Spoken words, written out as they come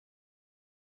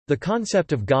The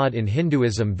concept of God in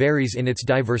Hinduism varies in its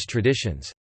diverse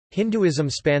traditions. Hinduism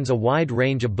spans a wide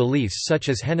range of beliefs such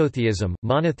as henotheism,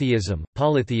 monotheism,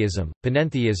 polytheism,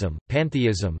 panentheism,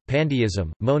 pantheism,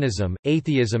 pandeism, monism,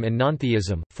 atheism and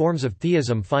nontheism. Forms of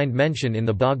theism find mention in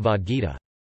the Bhagavad Gita.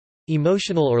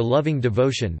 Emotional or loving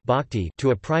devotion bhakti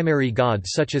to a primary god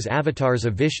such as avatars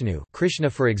of Vishnu, Krishna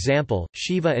for example,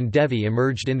 Shiva and Devi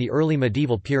emerged in the early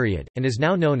medieval period, and is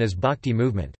now known as Bhakti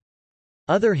movement.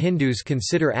 Other Hindus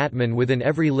consider Atman within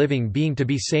every living being to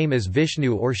be same as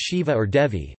Vishnu or Shiva or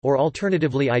Devi, or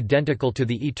alternatively identical to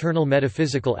the eternal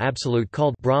metaphysical absolute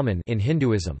called Brahman in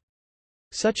Hinduism.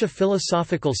 Such a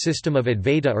philosophical system of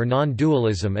Advaita or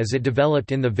non-dualism as it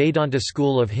developed in the Vedanta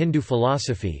school of Hindu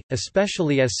philosophy,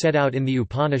 especially as set out in the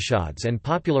Upanishads and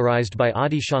popularized by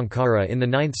Adi Shankara in the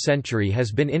 9th century,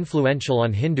 has been influential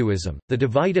on Hinduism. The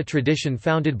Dvaita tradition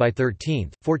founded by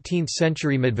 13th, 14th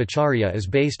century Madhvacharya is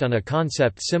based on a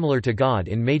concept similar to God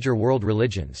in major world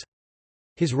religions.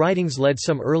 His writings led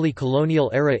some early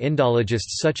colonial-era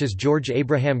Indologists such as George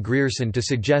Abraham Grierson to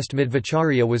suggest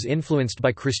Madhvacharya was influenced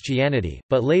by Christianity,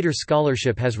 but later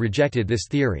scholarship has rejected this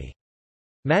theory.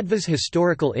 Madhva's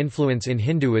historical influence in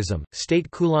Hinduism,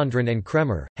 state Kulandran and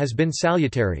Kremer, has been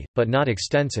salutary, but not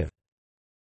extensive.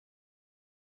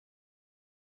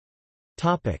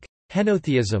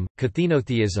 Henotheism,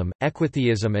 kathenotheism,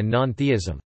 equitheism and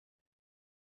non-theism.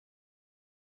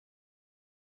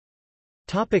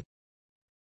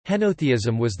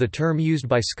 Henotheism was the term used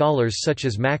by scholars such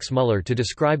as Max Muller to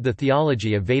describe the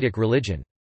theology of Vedic religion.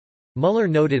 Muller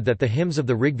noted that the hymns of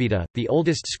the Rigveda, the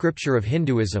oldest scripture of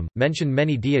Hinduism, mention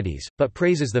many deities, but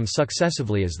praises them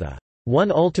successively as the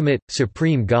one ultimate,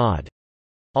 supreme God,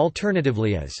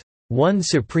 alternatively as one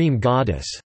supreme goddess,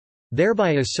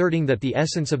 thereby asserting that the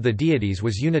essence of the deities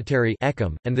was unitary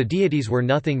ekam, and the deities were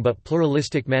nothing but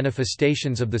pluralistic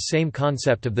manifestations of the same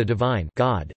concept of the divine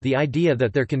God. The idea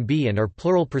that there can be and are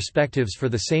plural perspectives for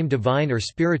the same divine or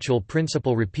spiritual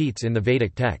principle repeats in the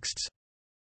Vedic texts.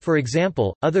 For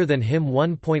example, other than hymn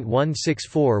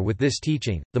 1.164 with this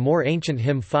teaching, the more ancient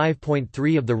hymn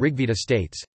 5.3 of the Rigveda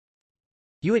states,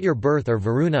 "You at your birth are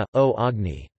Varuna, O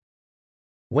Agni.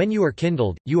 When you are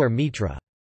kindled, you are Mitra.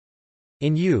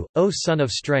 In you, O Son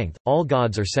of Strength, all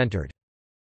gods are centered.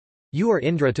 You are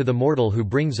Indra to the mortal who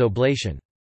brings oblation.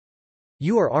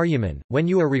 You are Aryaman, when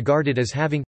you are regarded as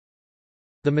having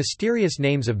the mysterious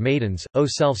names of maidens, O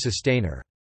Self-Sustainer."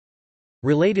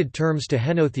 Related terms to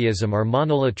henotheism are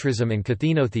monolatrism and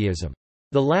kathenotheism.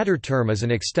 The latter term is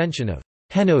an extension of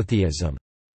henotheism,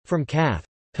 from kath,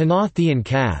 henothean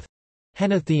kath,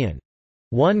 henothean,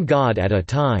 one god at a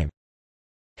time.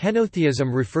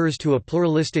 Henotheism refers to a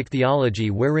pluralistic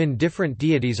theology wherein different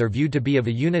deities are viewed to be of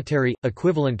a unitary,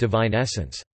 equivalent divine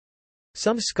essence.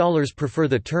 Some scholars prefer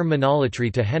the term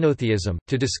monolatry to henotheism,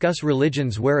 to discuss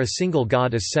religions where a single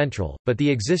god is central, but the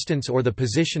existence or the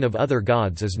position of other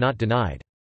gods is not denied.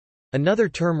 Another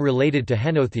term related to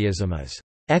henotheism is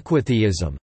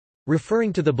equitheism,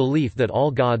 referring to the belief that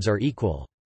all gods are equal.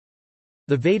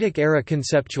 The Vedic-era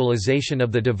conceptualization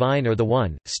of the divine or the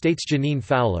one, states Janine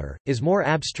Fowler, is more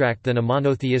abstract than a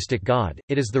monotheistic god,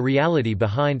 it is the reality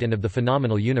behind and of the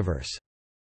phenomenal universe.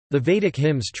 The Vedic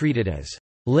hymns treat it as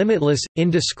limitless,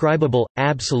 indescribable,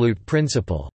 absolute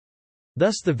principle.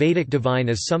 Thus the Vedic divine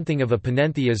is something of a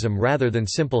panentheism rather than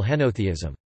simple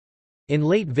henotheism. In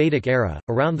late Vedic era,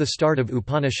 around the start of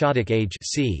Upanishadic age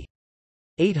c.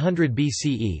 800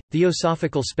 BCE,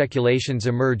 theosophical speculations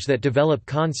emerge that develop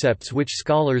concepts which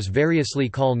scholars variously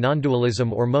call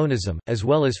non-dualism or monism, as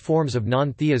well as forms of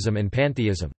non-theism and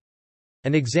pantheism.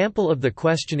 An example of the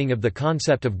questioning of the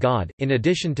concept of God, in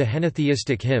addition to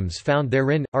henotheistic hymns found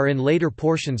therein, are in later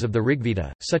portions of the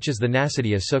Rigveda, such as the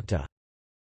Nasadiya Sukta.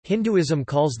 Hinduism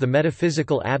calls the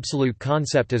metaphysical absolute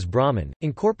concept as Brahman,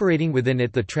 incorporating within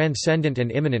it the transcendent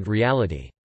and immanent reality.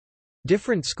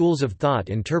 Different schools of thought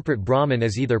interpret Brahman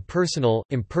as either personal,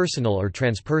 impersonal or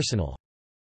transpersonal.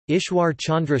 Ishwar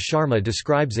Chandra Sharma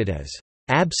describes it as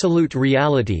absolute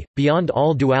reality, beyond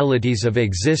all dualities of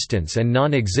existence and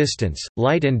non-existence,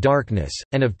 light and darkness,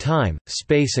 and of time,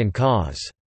 space and cause.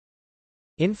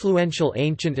 Influential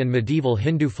ancient and medieval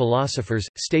Hindu philosophers,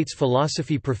 states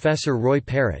philosophy professor Roy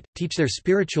Parrott, teach their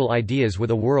spiritual ideas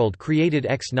with a world created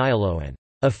ex nihilo and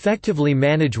effectively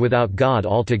manage without God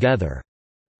altogether.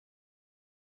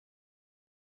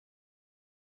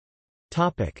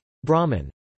 Brahman.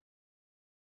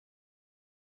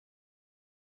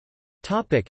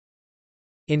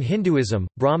 In Hinduism,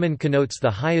 Brahman connotes the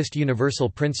highest universal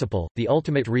principle, the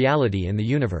ultimate reality in the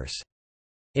universe.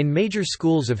 In major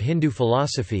schools of Hindu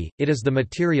philosophy, it is the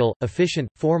material, efficient,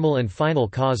 formal and final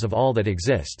cause of all that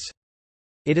exists.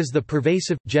 It is the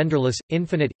pervasive, genderless,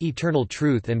 infinite, eternal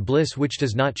truth and bliss which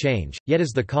does not change, yet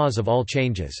is the cause of all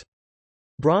changes.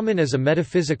 Brahman as a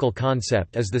metaphysical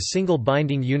concept is the single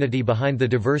binding unity behind the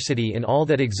diversity in all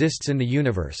that exists in the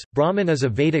universe. Brahman is a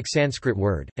Vedic Sanskrit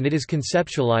word, and it is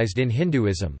conceptualized in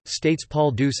Hinduism, states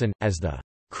Paul Deussen, as the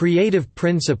creative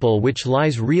principle which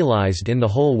lies realized in the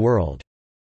whole world.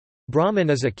 Brahman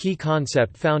is a key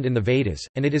concept found in the Vedas,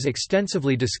 and it is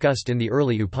extensively discussed in the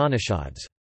early Upanishads.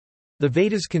 The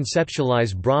Vedas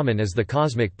conceptualize Brahman as the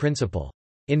cosmic principle.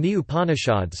 In the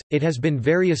Upanishads, it has been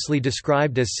variously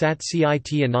described as Sat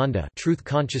Chit Ananda, truth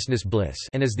consciousness bliss,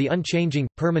 and as the unchanging,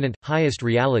 permanent, highest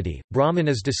reality. Brahman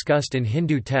is discussed in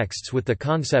Hindu texts with the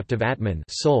concept of Atman,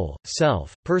 soul,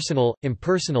 self, personal,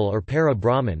 impersonal or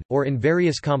para-Brahman, or in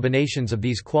various combinations of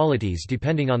these qualities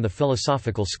depending on the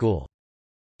philosophical school.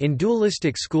 In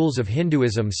dualistic schools of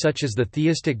Hinduism such as the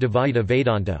theistic Dvaita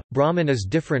Vedanta, Brahman is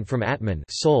different from Atman,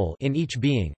 soul, in each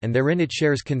being, and therein it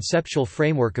shares conceptual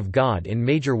framework of God in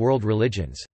major world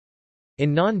religions.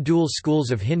 In non-dual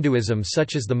schools of Hinduism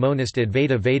such as the monist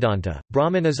Advaita Vedanta,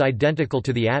 Brahman is identical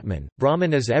to the Atman.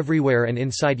 Brahman is everywhere and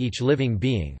inside each living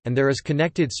being, and there is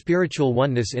connected spiritual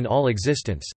oneness in all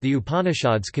existence. The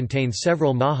Upanishads contain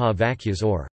several Maha Vakyas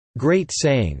or great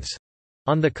sayings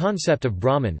on the concept of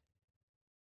Brahman.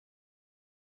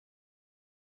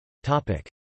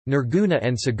 Nirguna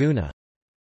and Saguna.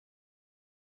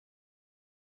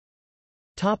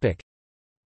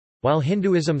 While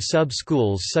Hinduism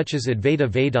sub-schools such as Advaita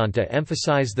Vedanta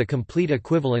emphasize the complete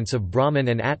equivalence of Brahman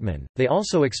and Atman, they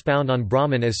also expound on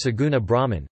Brahman as Saguna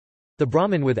Brahman—the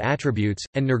Brahman with attributes,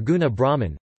 and Nirguna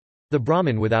Brahman—the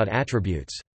Brahman without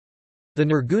attributes. The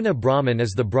Nirguna Brahman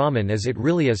is the Brahman as it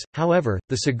really is, however,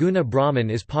 the Saguna Brahman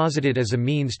is posited as a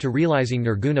means to realizing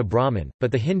Nirguna Brahman,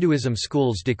 but the Hinduism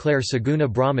schools declare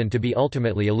Saguna Brahman to be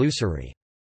ultimately illusory.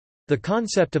 The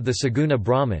concept of the Saguna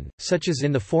Brahman, such as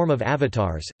in the form of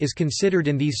avatars, is considered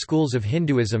in these schools of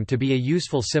Hinduism to be a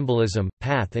useful symbolism,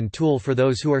 path and tool for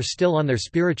those who are still on their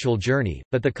spiritual journey,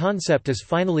 but the concept is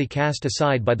finally cast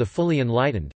aside by the fully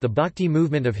enlightened. The Bhakti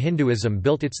movement of Hinduism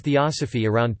built its theosophy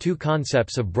around two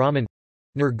concepts of Brahman,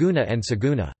 Nirguna and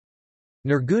Saguna.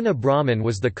 Nirguna Brahman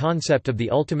was the concept of the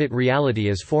ultimate reality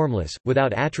as formless,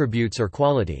 without attributes or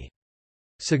quality.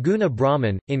 Saguna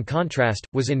Brahman, in contrast,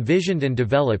 was envisioned and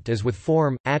developed as with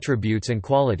form, attributes and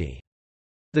quality.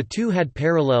 The two had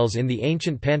parallels in the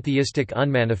ancient pantheistic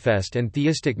unmanifest and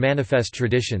theistic manifest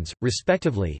traditions,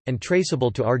 respectively, and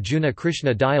traceable to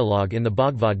Arjuna-Krishna dialogue in the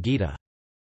Bhagavad Gita.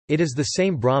 It is the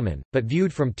same Brahman, but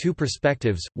viewed from two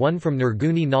perspectives, one from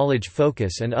Nirguni knowledge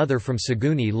focus and other from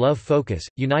Saguni love focus,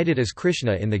 united as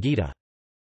Krishna in the Gita.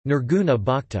 Nirguna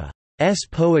Bhakta's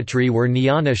poetry were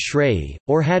jnana shreyi,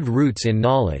 or had roots in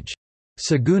knowledge.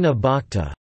 Saguna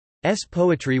Bhakta's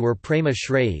poetry were prema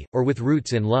shreyi, or with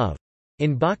roots in love.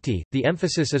 In bhakti, the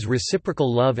emphasis is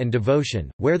reciprocal love and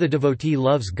devotion, where the devotee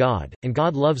loves God, and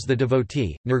God loves the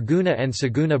devotee. Nirguna and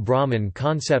Saguna Brahman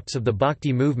concepts of the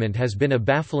bhakti movement has been a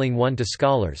baffling one to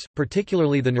scholars,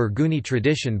 particularly the Nirguni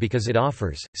tradition because it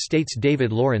offers, states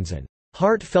David Lorenzen,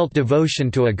 heartfelt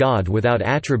devotion to a God without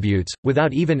attributes,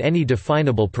 without even any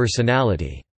definable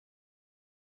personality.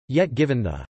 Yet given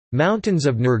the mountains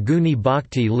of Nirguni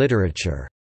bhakti literature,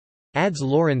 adds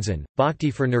Lorenzen,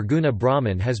 bhakti for Nirguna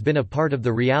Brahman has been a part of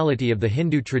the reality of the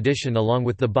Hindu tradition along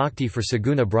with the bhakti for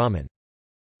Saguna Brahman.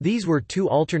 These were two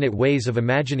alternate ways of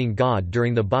imagining God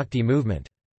during the bhakti movement.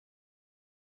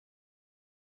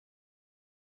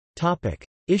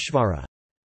 Ishvara.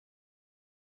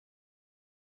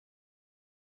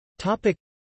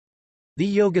 The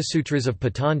Yoga Sutras of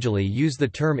Patanjali use the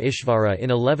term Ishvara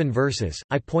in 11 verses,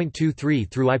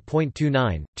 I.23 through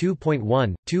I.29,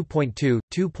 2.1, 2.2,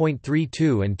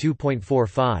 2.32 and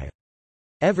 2.45.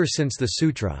 Ever since the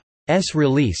sutra's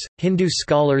release, Hindu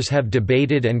scholars have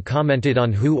debated and commented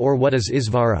on who or what is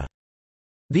Isvara.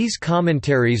 These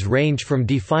commentaries range from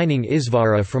defining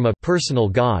Isvara from a personal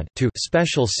god to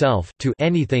special self to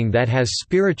anything that has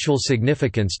spiritual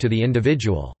significance to the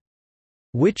individual.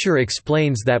 Witcher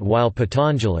explains that while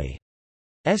Patanjali's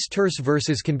terse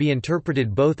verses can be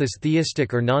interpreted both as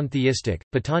theistic or non-theistic,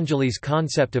 Patanjali's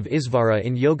concept of Isvara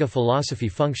in yoga philosophy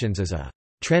functions as a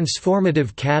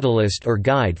transformative catalyst or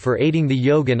guide for aiding the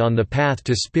yogin on the path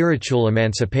to spiritual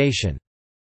emancipation.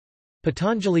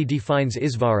 Patanjali defines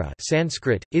Isvara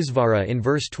Sanskrit, Isvara in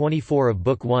verse 24 of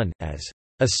Book 1, as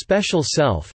a special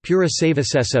self,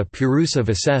 Purusavasesa Purusa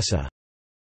Vasesa.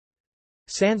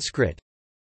 Sanskrit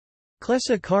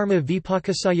Klesa karma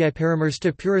vipakasaya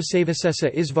paramarsta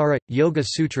purusavasesa Isvara, Yoga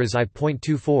Sutras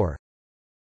I.24.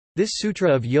 This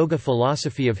sutra of yoga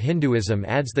philosophy of Hinduism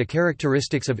adds the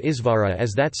characteristics of Isvara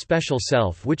as that special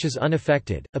self which is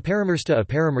unaffected,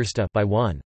 aparamarsta by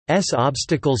one's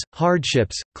obstacles,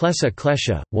 hardships,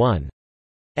 klesha, one's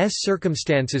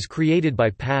circumstances created by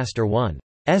past or one's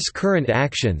current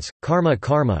actions, karma,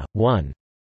 one's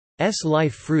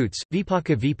life fruits,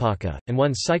 vipaka, and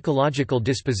one's psychological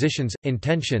dispositions,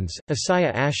 intentions,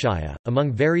 asaya.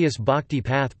 Among various bhakti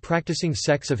path practicing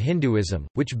sects of Hinduism,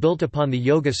 which built upon the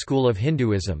yoga school of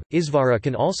Hinduism, Isvara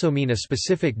can also mean a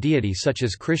specific deity such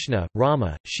as Krishna,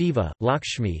 Rama, Shiva,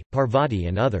 Lakshmi, Parvati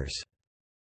and others.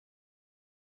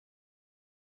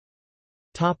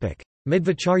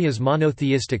 Madhvacharya's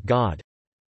monotheistic god.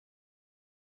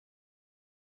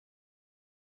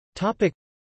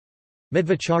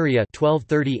 Madhvacharya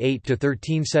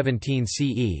 (1238–1317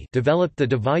 CE) developed the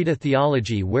Dvaita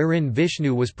theology wherein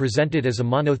Vishnu was presented as a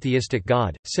monotheistic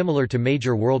god, similar to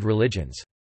major world religions.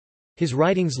 His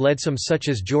writings led some such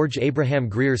as George Abraham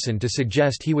Grierson to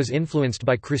suggest he was influenced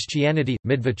by Christianity.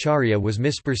 Madhvacharya was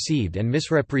misperceived and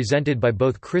misrepresented by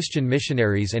both Christian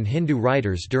missionaries and Hindu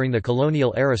writers during the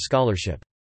colonial era scholarship.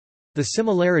 The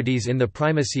similarities in the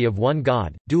primacy of one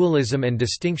God, dualism and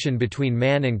distinction between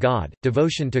man and God,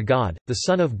 devotion to God, the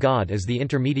Son of God as the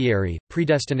intermediary,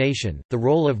 predestination, the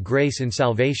role of grace in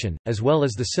salvation, as well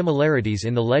as the similarities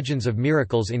in the legends of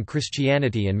miracles in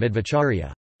Christianity and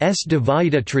Madhvacharya's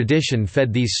Dvaita tradition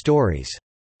fed these stories.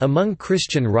 Among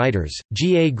Christian writers,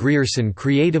 G. A. Grierson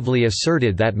creatively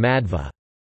asserted that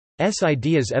Madhva's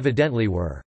ideas evidently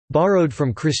were borrowed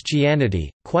from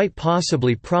Christianity, quite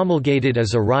possibly promulgated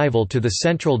as a rival to the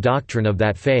central doctrine of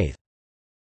that faith.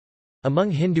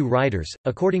 Among Hindu writers,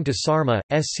 according to Sarma,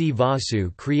 S. C.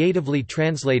 Vasu creatively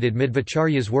translated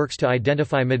Madhvacharya's works to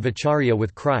identify Madhvacharya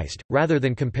with Christ, rather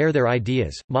than compare their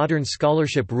ideas. Modern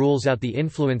scholarship rules out the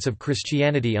influence of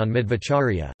Christianity on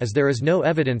Madhvacharya, as there is no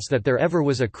evidence that there ever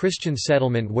was a Christian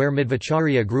settlement where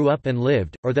Madhvacharya grew up and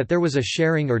lived, or that there was a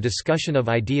sharing or discussion of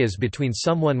ideas between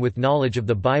someone with knowledge of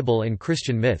the Bible and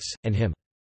Christian myths, and him.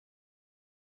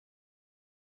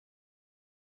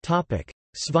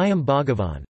 Svayam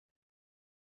Bhagavan.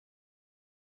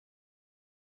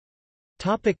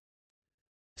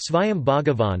 Svayam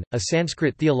Bhagavan, a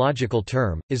Sanskrit theological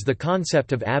term, is the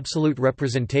concept of absolute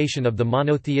representation of the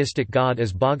monotheistic God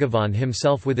as Bhagavan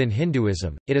himself within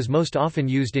Hinduism. It is most often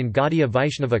used in Gaudiya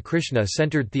Vaishnava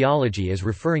Krishna-centered theology as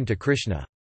referring to Krishna.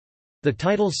 The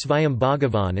title Svayam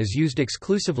Bhagavan is used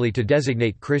exclusively to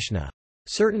designate Krishna.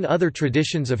 Certain other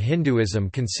traditions of Hinduism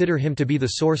consider him to be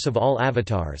the source of all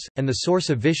avatars, and the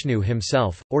source of Vishnu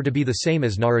himself, or to be the same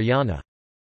as Narayana.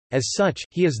 As such,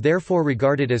 he is therefore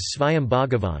regarded as Svayam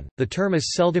Bhagavan. The term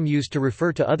is seldom used to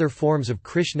refer to other forms of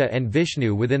Krishna and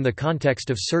Vishnu within the context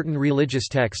of certain religious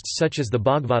texts such as the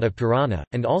Bhagavata Purana,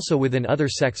 and also within other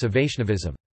sects of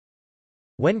Vaishnavism.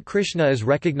 When Krishna is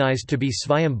recognized to be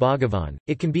Svayam Bhagavan,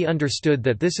 it can be understood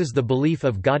that this is the belief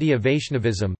of Gaudiya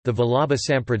Vaishnavism, the Vallabha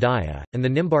Sampradaya, and the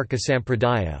Nimbarka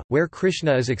Sampradaya, where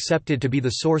Krishna is accepted to be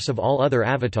the source of all other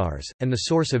avatars, and the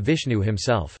source of Vishnu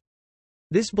himself.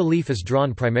 This belief is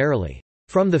drawn primarily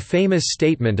from the famous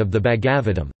statement of the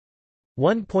Bhagavatam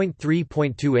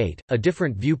 1.3.28. A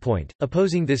different viewpoint,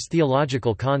 opposing this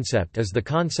theological concept, is the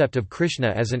concept of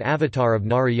Krishna as an avatar of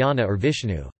Narayana or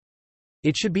Vishnu.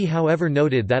 It should be however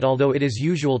noted that although it is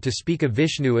usual to speak of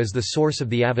Vishnu as the source of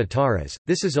the avatars,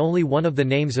 this is only one of the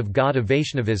names of God of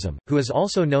Vaishnavism, who is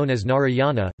also known as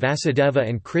Narayana, Vasudeva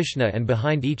and Krishna, and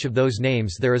behind each of those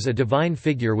names there is a divine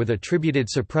figure with attributed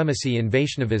supremacy in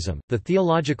Vaishnavism. The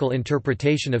theological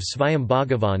interpretation of Svayam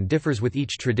Bhagavan differs with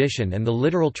each tradition, and the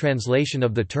literal translation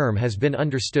of the term has been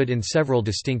understood in several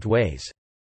distinct ways.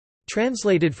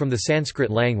 Translated from the Sanskrit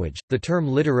language, the term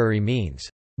literary means,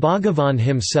 Bhagavan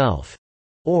himself,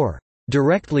 or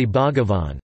directly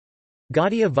Bhagavan.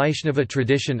 Gaudiya Vaishnava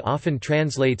tradition often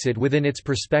translates it within its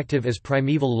perspective as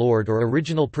primeval Lord or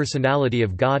original personality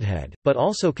of Godhead, but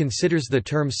also considers the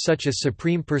terms such as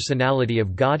Supreme Personality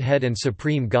of Godhead and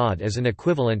Supreme God as an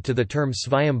equivalent to the term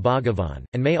Svayam Bhagavan,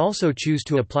 and may also choose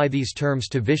to apply these terms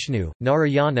to Vishnu,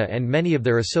 Narayana, and many of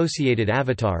their associated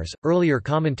avatars. Earlier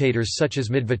commentators such as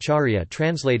Madhvacharya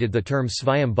translated the term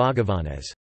Svayam Bhagavan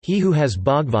as he who has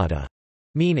Bhagavata,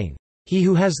 meaning he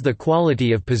who has the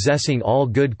quality of possessing all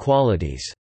good qualities.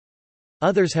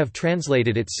 Others have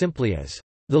translated it simply as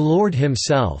the Lord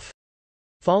himself.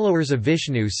 Followers of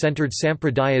Vishnu-centered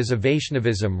sampradayas of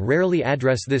Vaishnavism rarely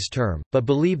address this term, but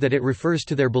believe that it refers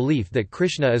to their belief that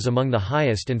Krishna is among the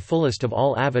highest and fullest of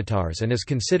all avatars and is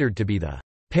considered to be the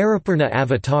Paripurna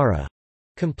Avatara,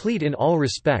 complete in all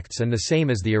respects and the same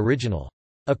as the original.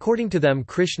 According to them,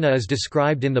 Krishna is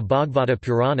described in the Bhagavata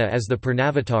Purana as the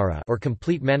Purnavatara or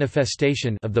complete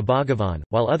manifestation of the Bhagavan,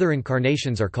 while other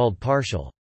incarnations are called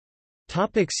partial.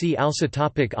 See also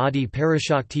Adi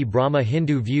Parashakti Brahma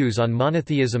Hindu views on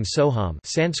monotheism Soham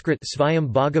Sanskrit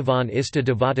Svayam Bhagavan Ista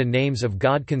Devata names of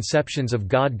God conceptions of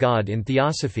God in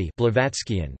Theosophy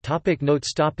Blavatskyan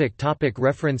Notes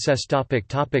References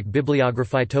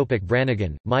Bibliography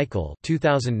Brannigan, Michael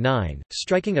 2009,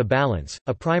 Striking a Balance,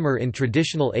 A Primer in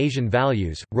Traditional Asian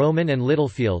Values, Roman and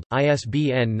Littlefield,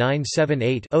 ISBN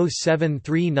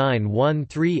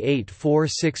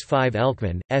 978-0739138465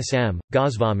 Elkman, S. M.,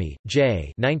 Goswami, J.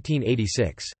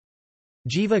 1986.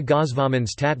 Jiva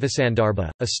Gosvamin's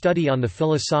Tattvasandarbha, a study on the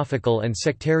philosophical and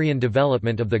sectarian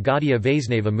development of the Gaudiya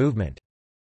Vaisnava movement.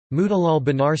 Motilal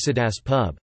Banarsidass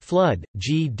Pub. Flood,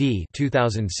 G. D.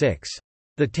 2006.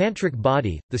 The Tantric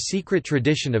Body, The Secret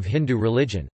Tradition of Hindu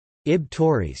Religion. Ib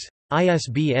Tauris.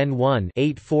 ISBN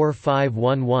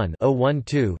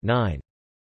 1-84511-012-9.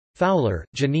 Fowler,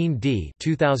 Janine D.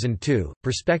 2002,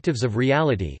 Perspectives of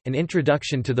Reality, An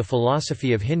Introduction to the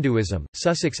Philosophy of Hinduism,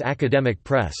 Sussex Academic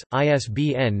Press,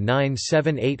 ISBN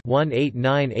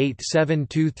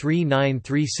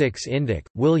 978-1898723936 Indic,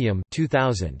 William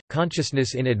 2000,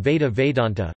 Consciousness in Advaita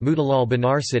Vedanta, Motilal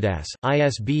Banarsidass,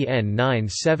 ISBN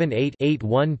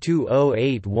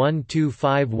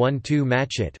 978-8120812512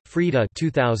 Matchett, Frida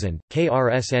 2000,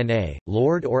 KRSNA,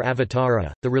 Lord or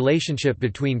Avatara, The Relationship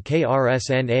Between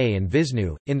KRSNA and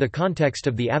Vishnu, in the context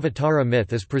of the Avatara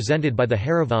myth as presented by the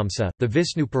Harivamsa, the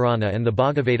Vishnu Purana and the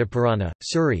Bhagavata Purana,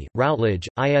 Surrey, Routledge,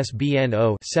 ISBN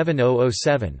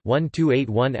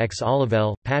 0-7007-1281-X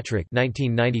Olivelle, Patrick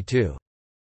 1992.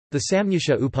 The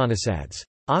Samyusha Upanishads.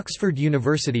 Oxford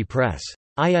University Press.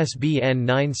 ISBN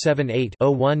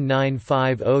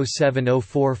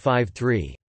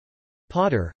 978-0195070453.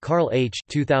 Potter, Carl H.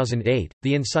 2008,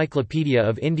 The Encyclopedia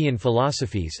of Indian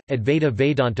Philosophies, Advaita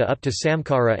Vedanta up to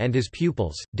Samkara and His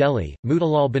Pupils, Delhi,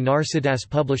 Motilal Banarsidass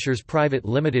Publishers Private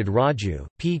Limited Raju,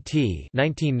 P.T.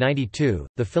 1992,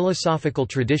 The Philosophical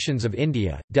Traditions of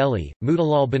India, Delhi,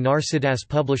 Motilal Banarsidass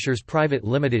Publishers Private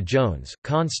Limited Jones,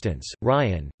 Constance,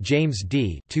 Ryan, James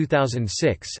D.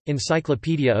 2006,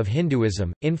 Encyclopedia of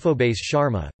Hinduism, Infobase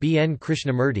Sharma, B. N.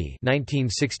 Krishnamurti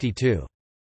 1962.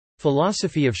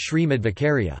 Philosophy of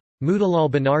Sri-Madhvacarya. Motilal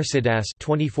Banarsidass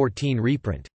 2014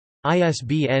 reprint.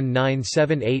 ISBN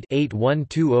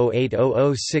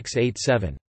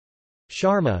 978-8120800687.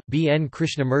 Sharma, B. N.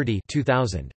 Krishnamurti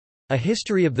 2000. A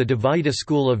History of the Dvaita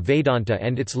School of Vedanta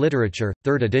and Its Literature,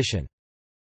 3rd edition.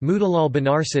 Motilal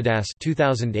Banarsidass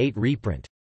 2008 reprint.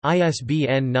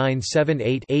 ISBN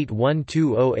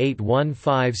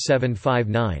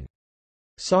 978-8120815759.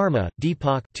 Sarma,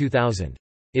 Deepak 2000.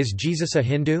 Is Jesus a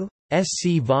Hindu? S.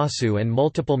 C. Vasu and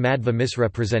Multiple Madhva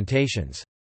Misrepresentations.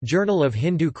 Journal of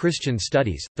Hindu-Christian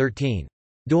Studies, 13.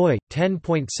 doi,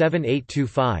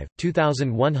 10.7825,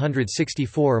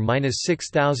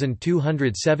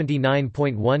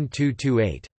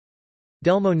 2164-6279.1228.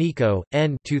 Delmonico,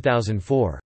 N.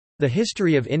 2004. The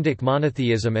History of Indic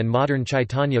Monotheism and Modern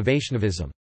Chaitanya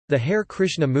Vaishnavism. The Hare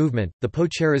Krishna Movement, The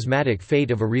Pocharismatic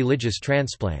Fate of a Religious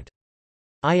Transplant.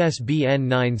 ISBN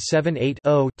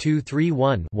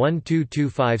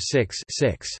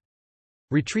 978-0-231-12256-6.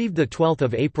 Retrieved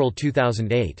 12 April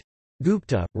 2008.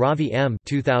 Gupta, Ravi M.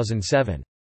 2007.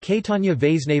 Caitanya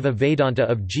Vaisnava Vedanta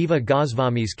of Jiva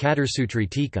Goswami's Katarsutri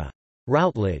Tika.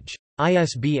 Routledge.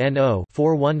 ISBN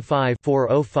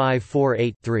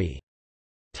 0-415-40548-3.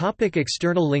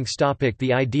 External links.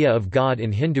 The Idea of God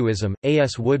in Hinduism, A.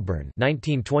 S. Woodburn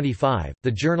 1925,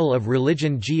 The Journal of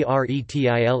Religion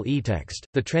Gretile text,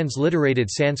 the transliterated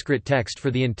Sanskrit text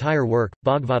for the entire work,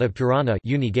 Bhagavata Purana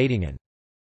Uni Gatingen.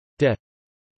 De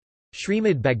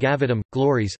Srimad Bhagavatam,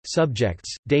 Glories,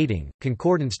 Subjects, Dating,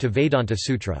 Concordance to Vedanta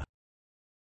Sutra.